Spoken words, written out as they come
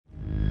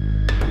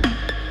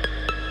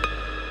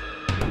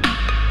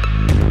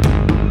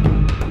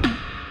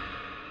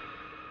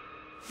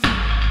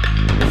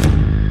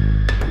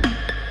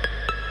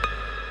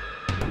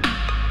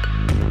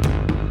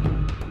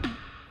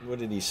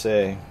did he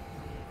say?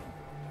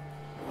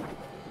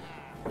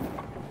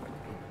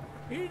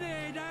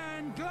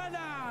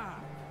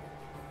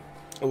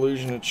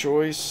 Illusion of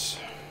choice.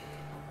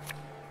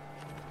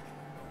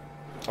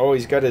 Oh,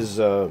 he's got his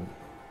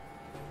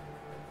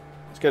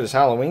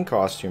Halloween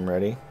costume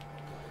ready.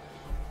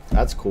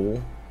 That's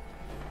cool.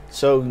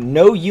 So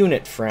no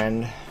unit,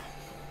 friend.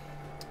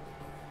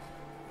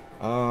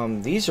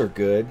 These are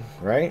good,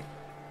 right?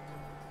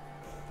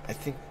 I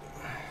think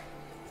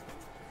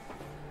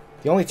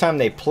the only time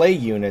they play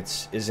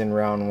units is in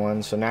round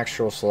 1, so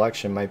natural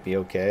selection might be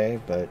okay,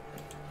 but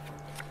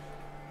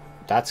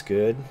that's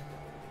good.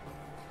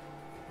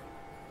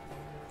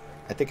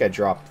 I think I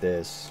dropped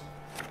this.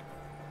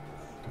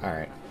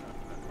 Alright.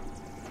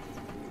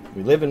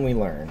 We live and we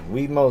learn.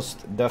 We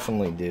most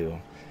definitely do.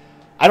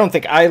 I don't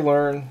think I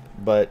learn,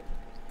 but...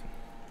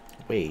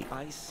 Wait.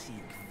 I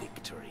seek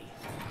victory,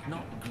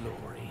 not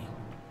glory.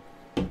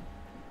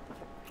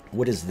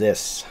 What is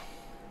this?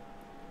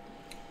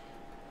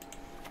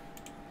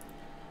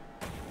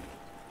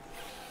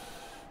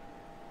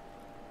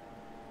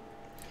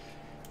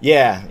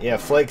 Yeah,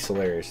 Flake's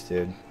hilarious,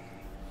 dude.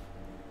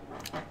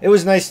 It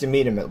was nice to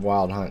meet him at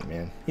Wild Hunt,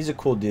 man. He's a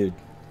cool dude.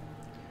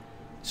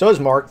 So is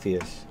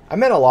Marktheus. I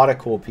met a lot of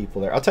cool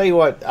people there. I'll tell you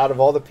what, out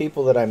of all the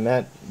people that I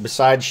met,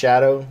 besides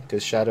Shadow,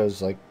 because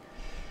Shadow's, like,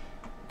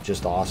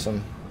 just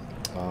awesome.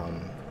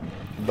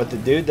 But the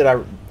dude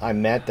that I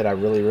met that I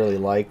really, really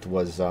liked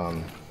was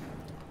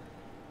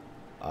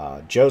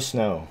Joe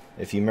Snow.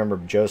 If you remember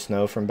Joe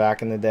Snow from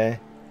back in the day.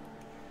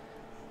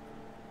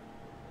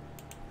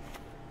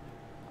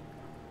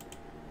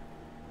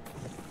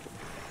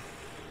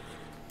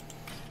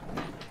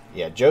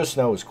 Yeah, Joe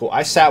Snow was cool.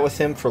 I sat with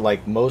him for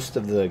like most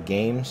of the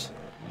games,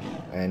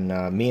 and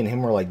me and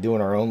him were like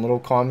doing our own little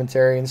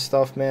commentary and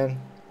stuff,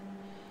 man.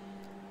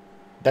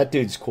 That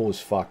dude's cool as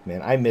fuck,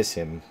 man. I miss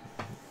him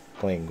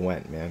playing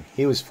Gwent, man.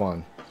 He was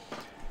fun.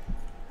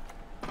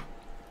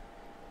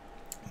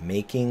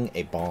 Making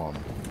a bomb.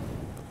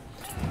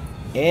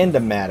 And a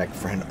Matic,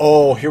 friend.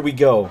 Oh, here we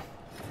go.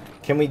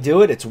 Can we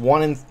do it? It's a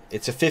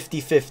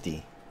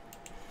 50-50.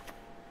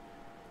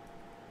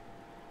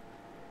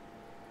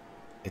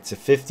 It's a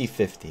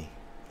 50-50.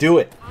 Do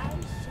it.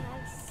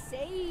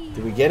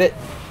 Do we get it?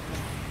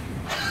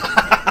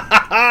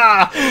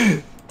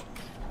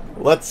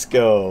 Let's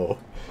go.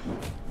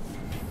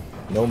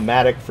 No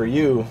Matic for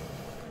you.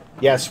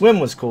 Yeah, swim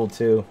was cool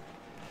too.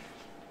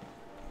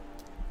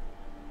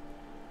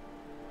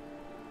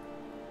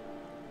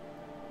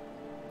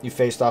 You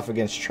faced off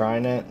against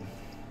Trinet.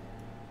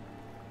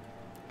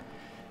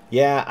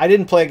 Yeah, I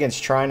didn't play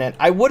against Trinet.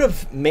 I would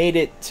have made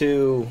it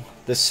to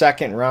the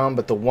second round,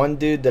 but the one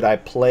dude that I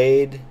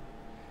played,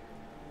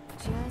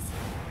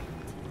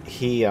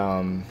 he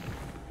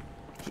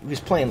was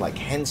playing like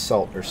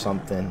Henselt or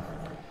something,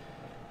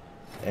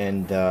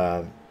 and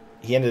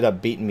he ended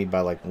up beating me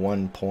by like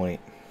 1 point.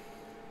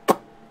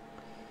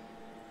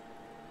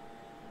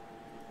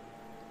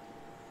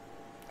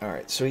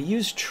 Alright, so he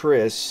used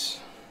Triss.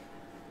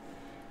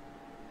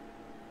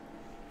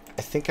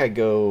 I think I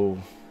go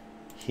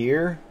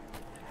here.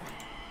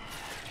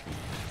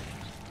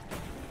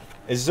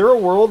 Is there a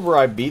world where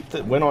I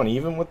win on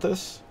even with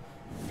this?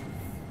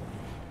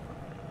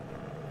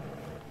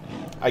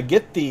 I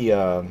get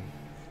the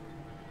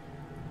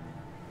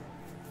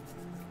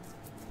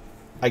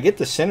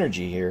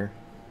synergy here.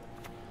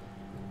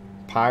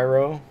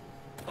 Pyro.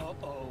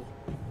 Uh-oh.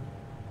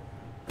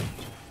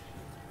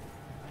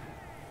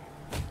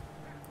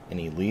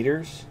 Any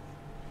leaders?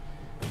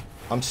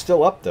 I'm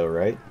still up though,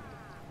 right?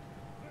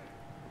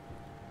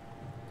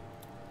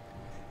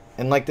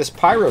 And like this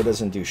Pyro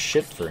doesn't do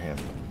shit for him.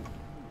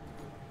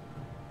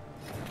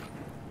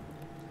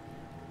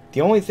 The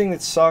only thing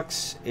that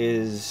sucks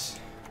is...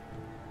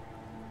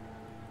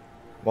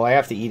 Well, I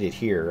have to eat it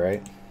here,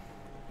 right?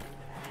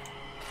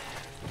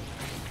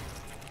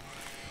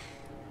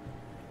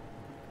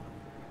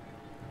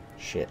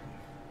 Shit.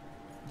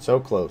 So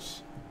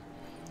close.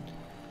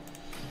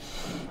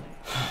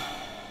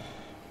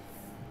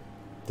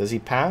 Does he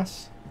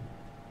pass?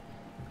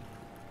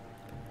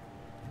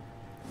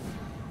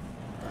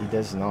 He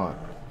does not.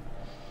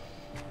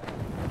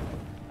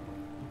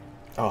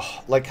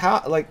 Oh, like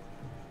how, like...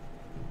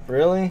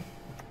 Really?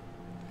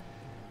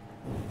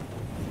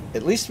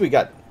 At least we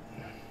got...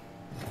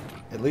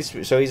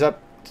 so he's up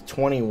to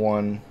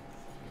 21.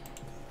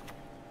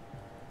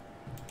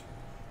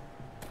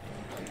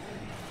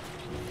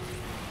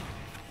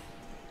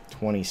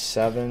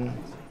 $27.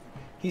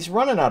 He's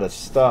running out of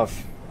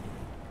stuff.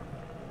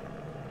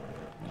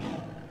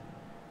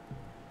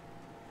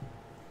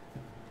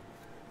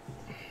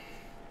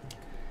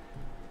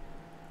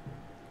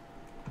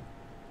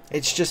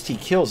 It's just he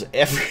kills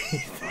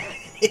everything.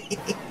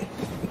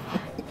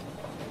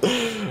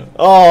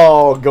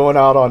 Oh, going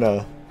out on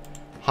a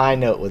high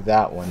note with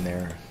that one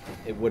there.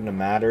 It wouldn't have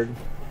mattered.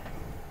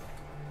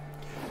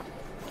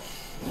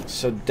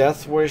 So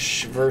Death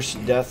Wish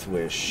versus Death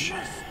Wish.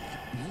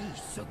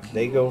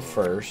 They go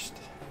first.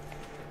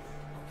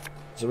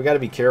 So we got to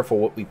be careful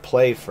what we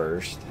play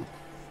first.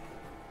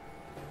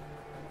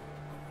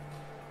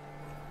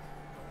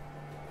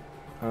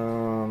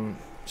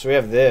 So we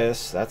have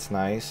this. That's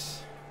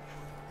nice.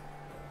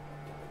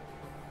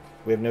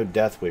 We have no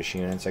Death Wish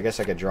units. I guess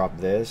I could drop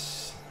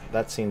this.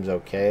 That seems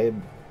okay.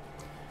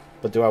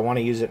 But do I want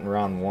to use it in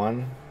round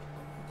 1?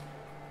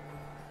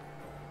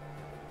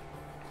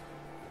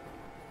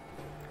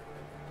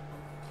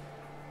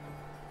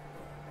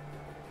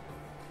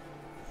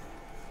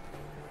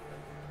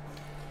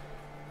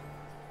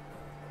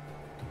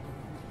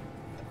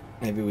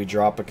 Maybe we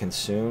drop a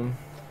consume.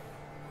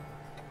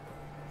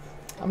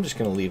 I'm just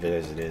going to leave it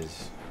as it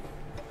is.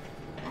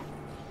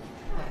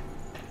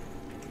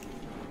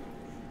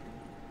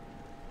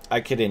 I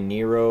could in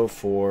Nero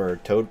for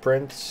Toad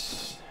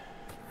Prince.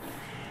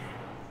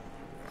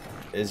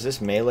 Is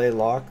this melee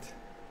locked?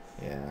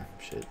 Yeah,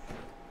 shit.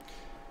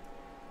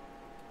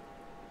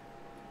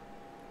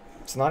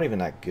 It's not even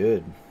that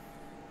good.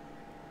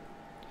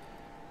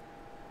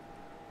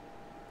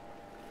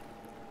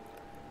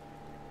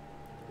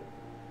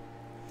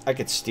 I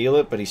could steal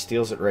it, but he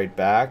steals it right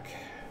back.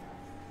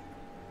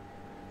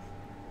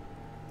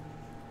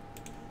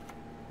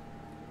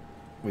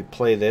 We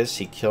play this,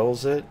 he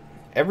kills it.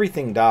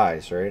 Everything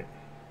dies, right?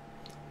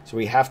 So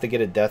we have to get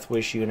a Death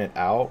Wish unit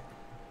out.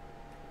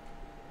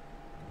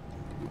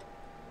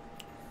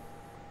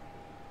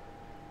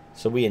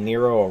 So we a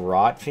Nero a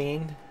Rot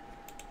Fiend.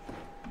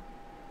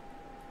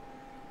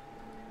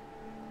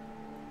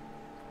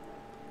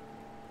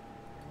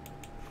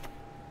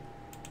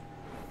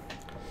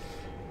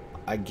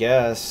 I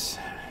guess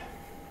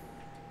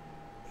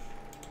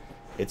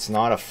it's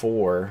not a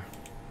 4.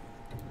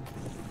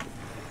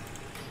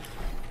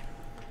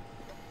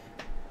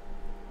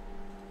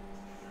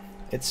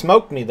 It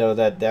smoked me though,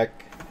 that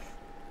deck.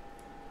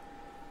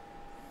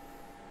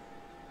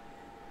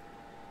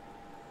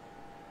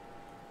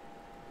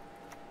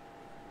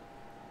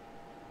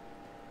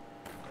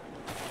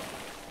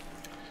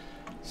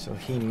 So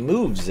he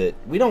moves it.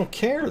 We don't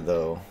care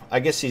though. I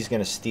guess he's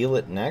gonna steal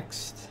it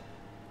next.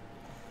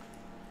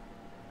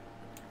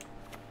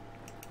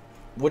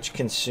 Which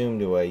consume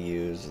do I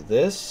use?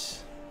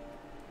 This?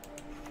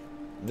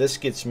 This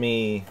gets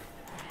me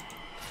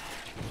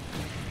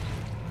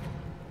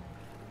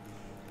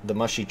the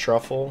Mushy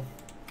Truffle.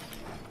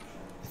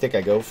 I think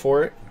I go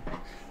for it.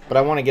 But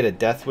I want to get a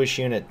Death Wish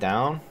unit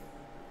down.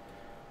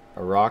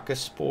 A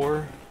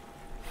Rockaspore.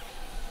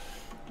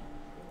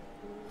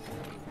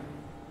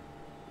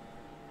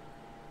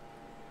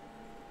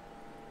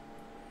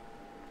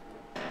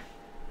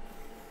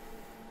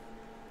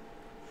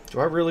 Do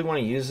I really want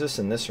to use this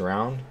in this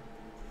round?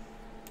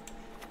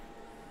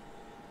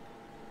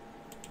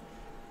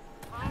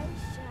 I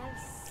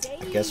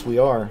guess we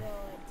are.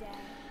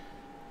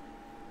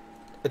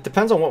 It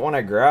depends on what one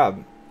I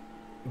grab.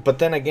 But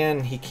then again,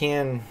 he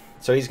can...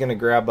 So he's going to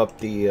grab up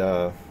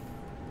the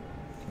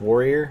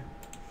warrior.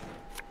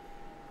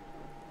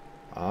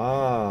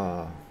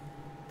 Ah.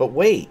 But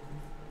wait.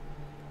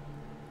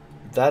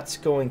 That's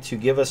going to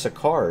give us a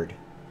card.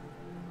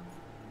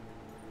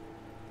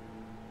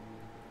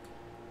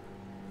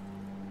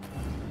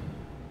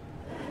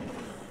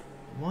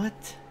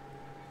 What?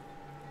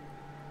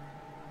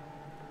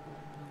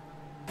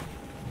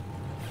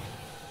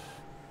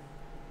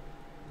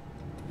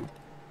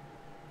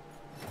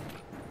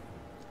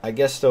 I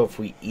guess though if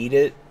we eat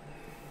it,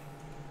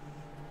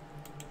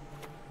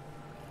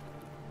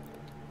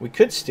 we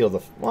could steal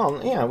the...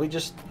 Well, yeah, we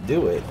just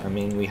do it. I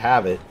mean, we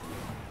have it.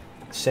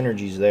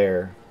 Synergy's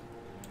there.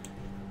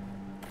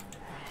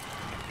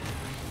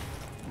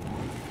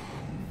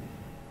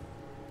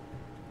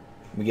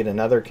 We get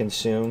another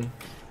consume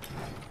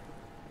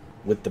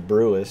with the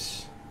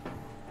Brewis.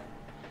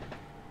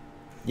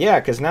 Yeah,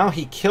 because now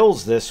he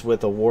kills this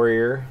with a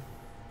warrior.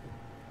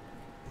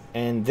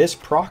 And this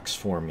procs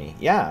for me.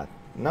 Yeah.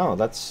 No,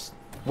 that's...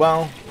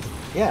 Well,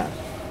 yeah.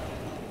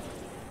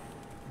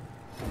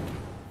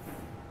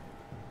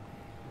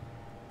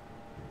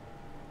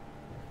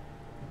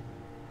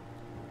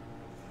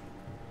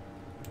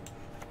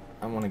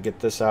 I want to get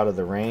this out of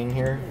the rain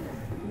here.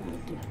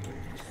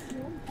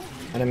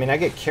 And I mean, I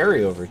get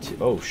carryover too.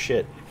 Oh,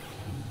 shit.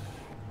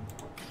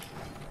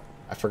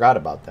 I forgot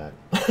about that.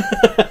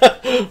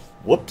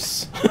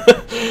 Whoops.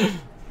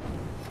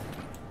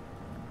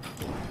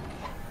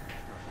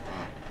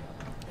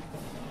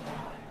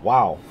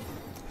 Wow.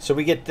 So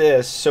we get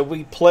this. So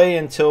we play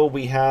until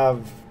we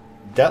have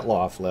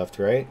Detloff left,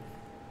 right?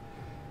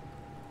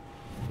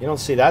 You don't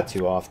see that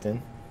too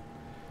often.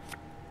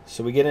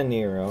 So we get a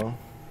Nero.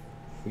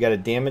 We got a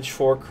damage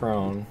 4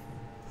 Crone.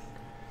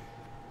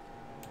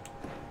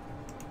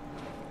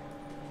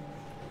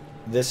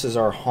 This is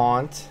our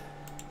Haunt.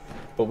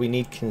 But we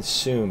need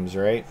consumes,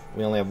 right?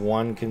 We only have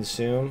one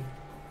consume.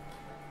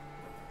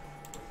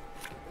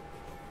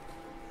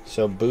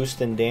 So boost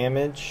and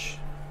damage.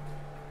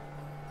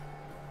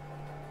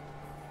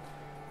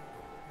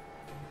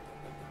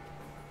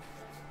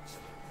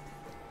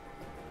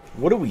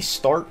 What do we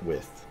start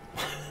with?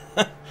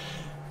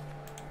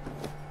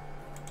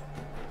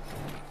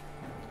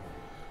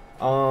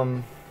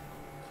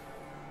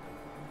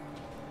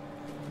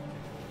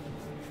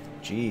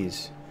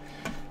 Jeez.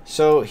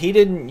 So he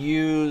didn't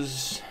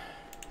use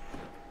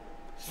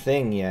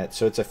thing yet.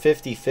 So it's a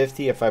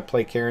 50-50 if I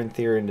play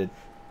Caranthir into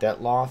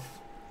Detloff.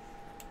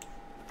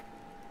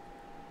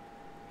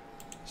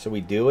 So we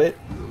do it,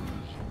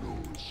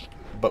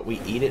 but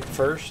we eat it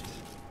first.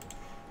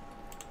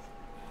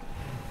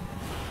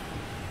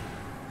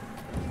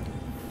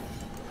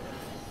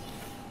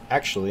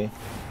 Actually,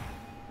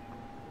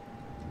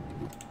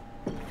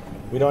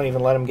 we don't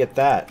even let him get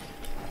that.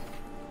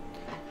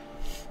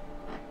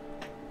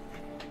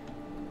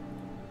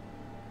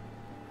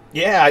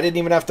 Yeah, I didn't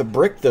even have to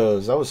brick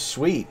those. That was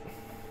sweet.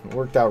 It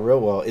worked out real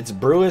well. It's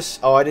Brewis.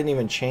 Oh, I didn't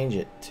even change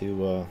it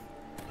to...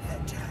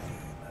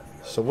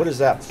 So what does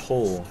that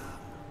pull?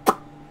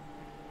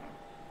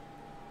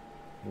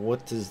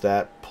 What does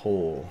that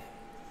pull?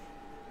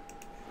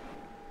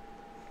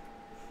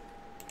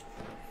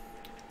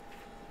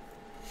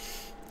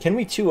 Can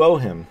we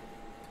 2-0 him?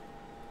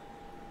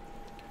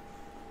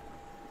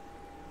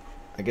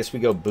 I guess we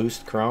go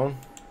boost Crone.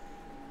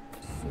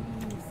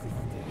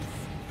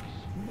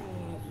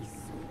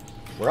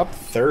 We're up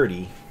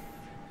 30.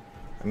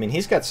 I mean,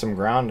 he's got some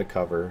ground to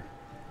cover.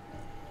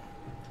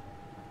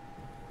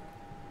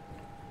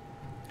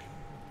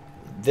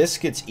 This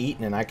gets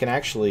eaten, and I can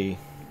actually...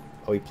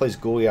 Oh, he plays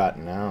Goliath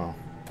now.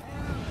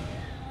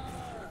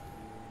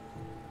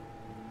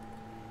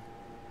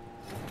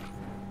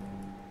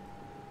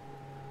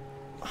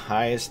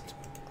 Highest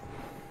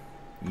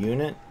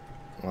unit?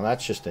 Well,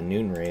 that's just a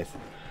Noon Wraith.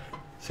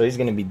 So he's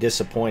going to be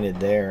disappointed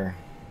there.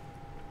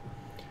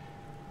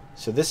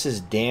 So this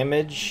is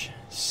damage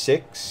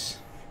 6.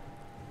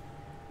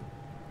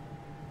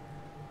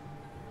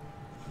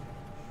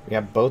 We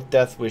have both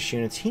Death Wish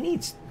units. He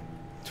needs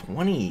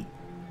 20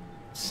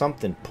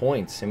 something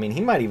points. I mean,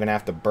 he might even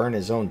have to burn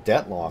his own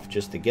Detloff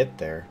just to get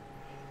there.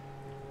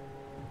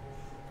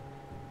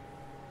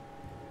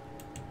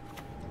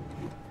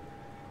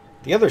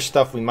 The other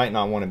stuff we might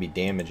not want to be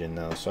damaging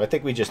though, so I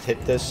think we just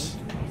hit this,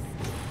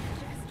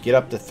 get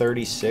up to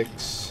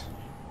 36,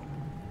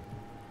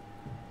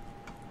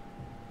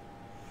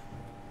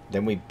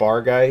 then we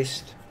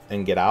Bargeist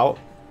and get out.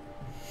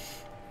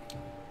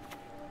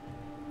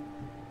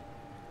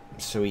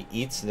 So he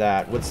eats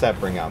that. What's that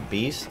bring out?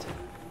 Beast?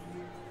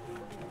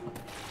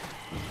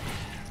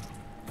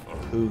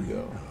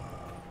 Hugo.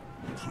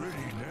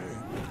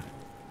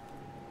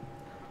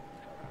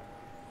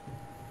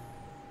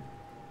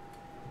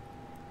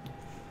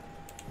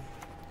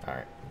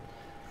 Alright.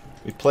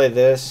 We play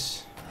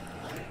this.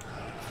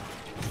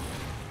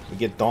 We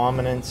get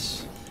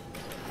dominance.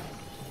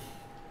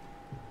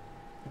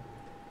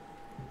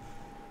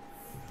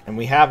 And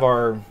we have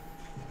our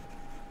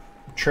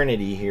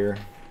Trinity here.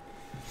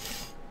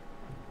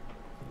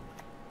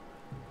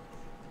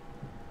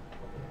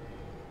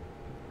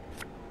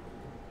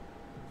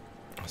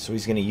 So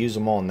he's going to use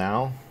them all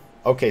now.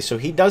 Okay, so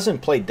he doesn't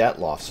play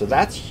Detloff, so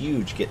that's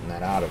huge getting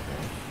that out of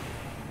him.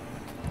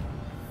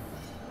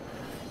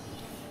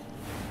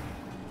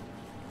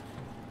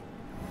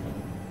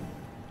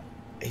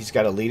 He's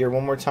got a leader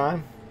one more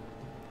time.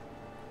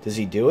 Does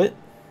he do it?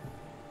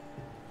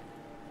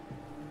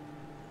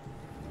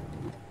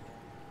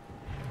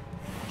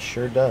 He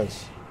sure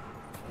does.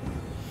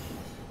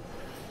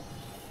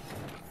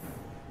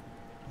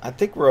 I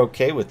think we're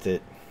okay with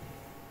it.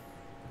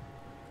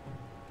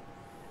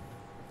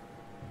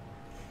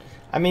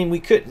 I mean, we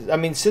could... I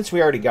mean, since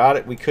we already got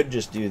it, we could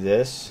just do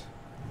this.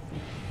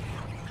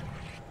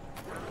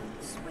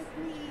 Dance with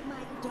me, my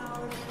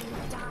darling,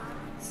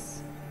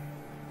 dance.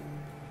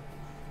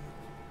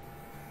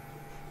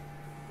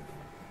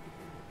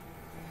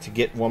 To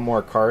get one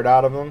more card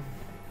out of him.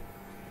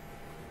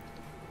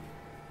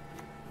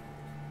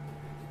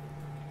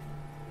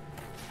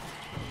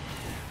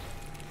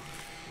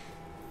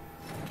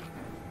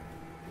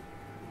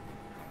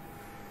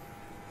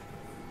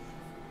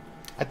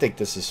 I think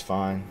this is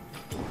fine.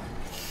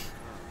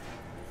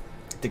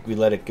 I think we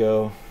let it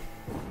go.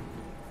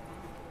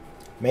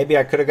 Maybe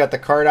I could have got the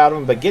card out of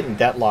him, but getting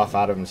Detloff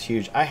out of him is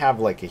huge. I have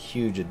like a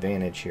huge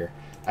advantage here.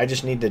 I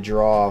just need to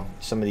draw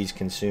some of these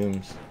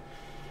consumes.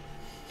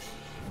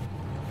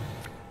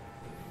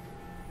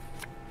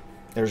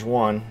 There's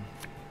one.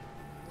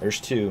 There's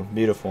two.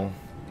 Beautiful.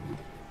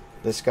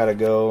 This gotta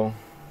go.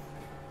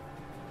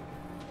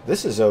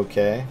 This is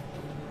okay.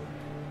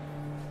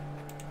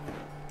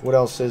 What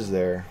else is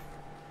there?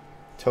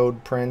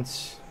 Toad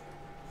Prince.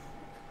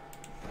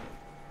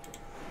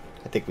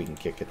 I think we can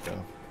kick it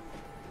though.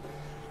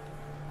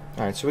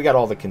 Alright, so we got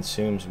all the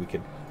consumes we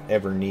could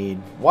ever need.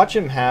 Watch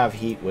him have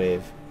Heat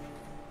Wave.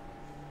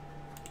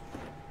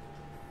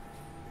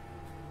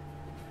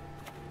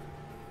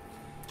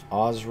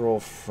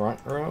 Osril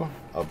front row?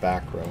 Oh,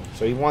 back row.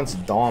 So he wants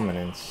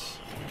dominance.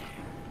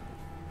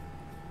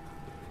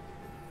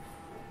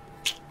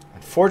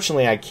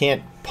 Unfortunately, I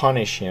can't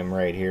punish him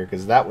right here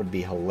because that would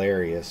be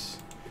hilarious.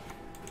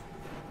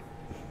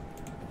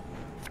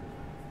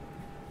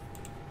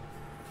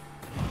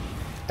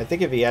 I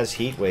think if he has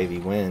Heat Wave, he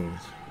wins.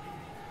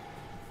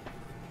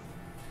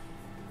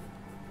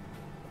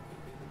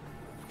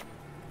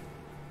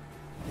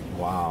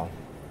 Wow.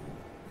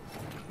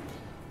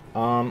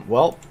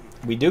 Well,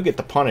 we do get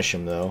to punish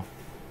him, though.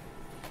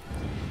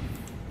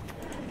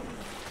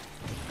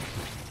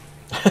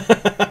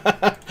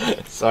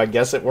 So I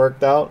guess it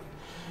worked out.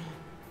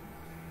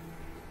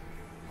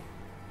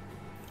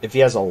 If he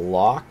has a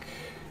lock,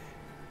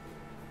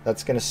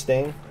 that's gonna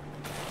sting.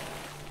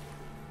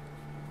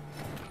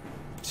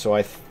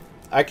 So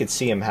I could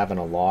see him having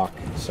a lock,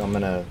 so I'm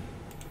gonna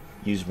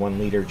use 1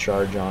 liter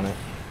charge on it.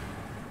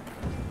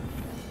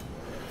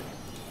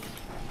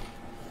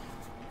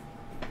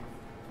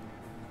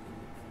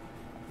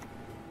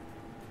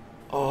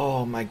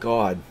 Oh my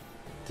god.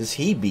 Does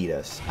he beat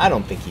us? I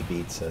don't think he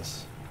beats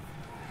us.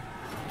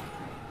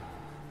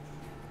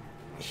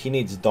 He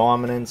needs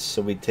dominance,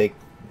 so we take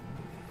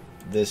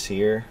this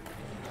here.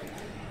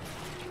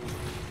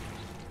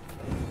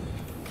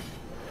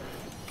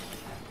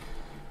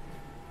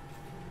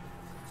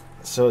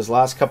 So his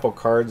last couple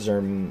cards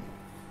are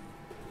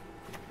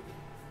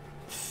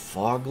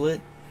Foglet?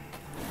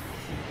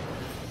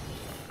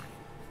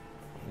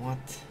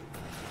 What?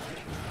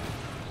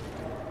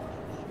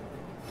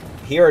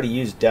 He already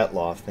used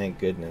Detloff, thank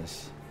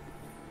goodness.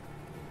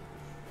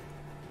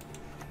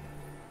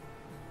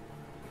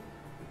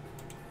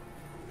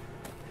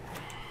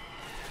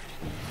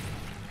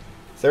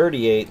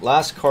 $38.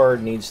 Last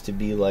card needs to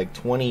be like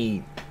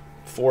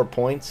 24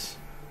 points.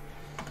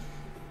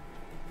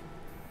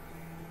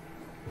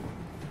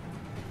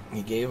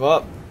 He gave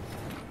up.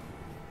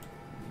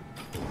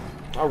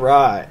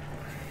 Alright.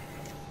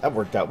 That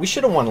worked out. We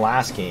should have won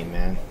last game,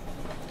 man.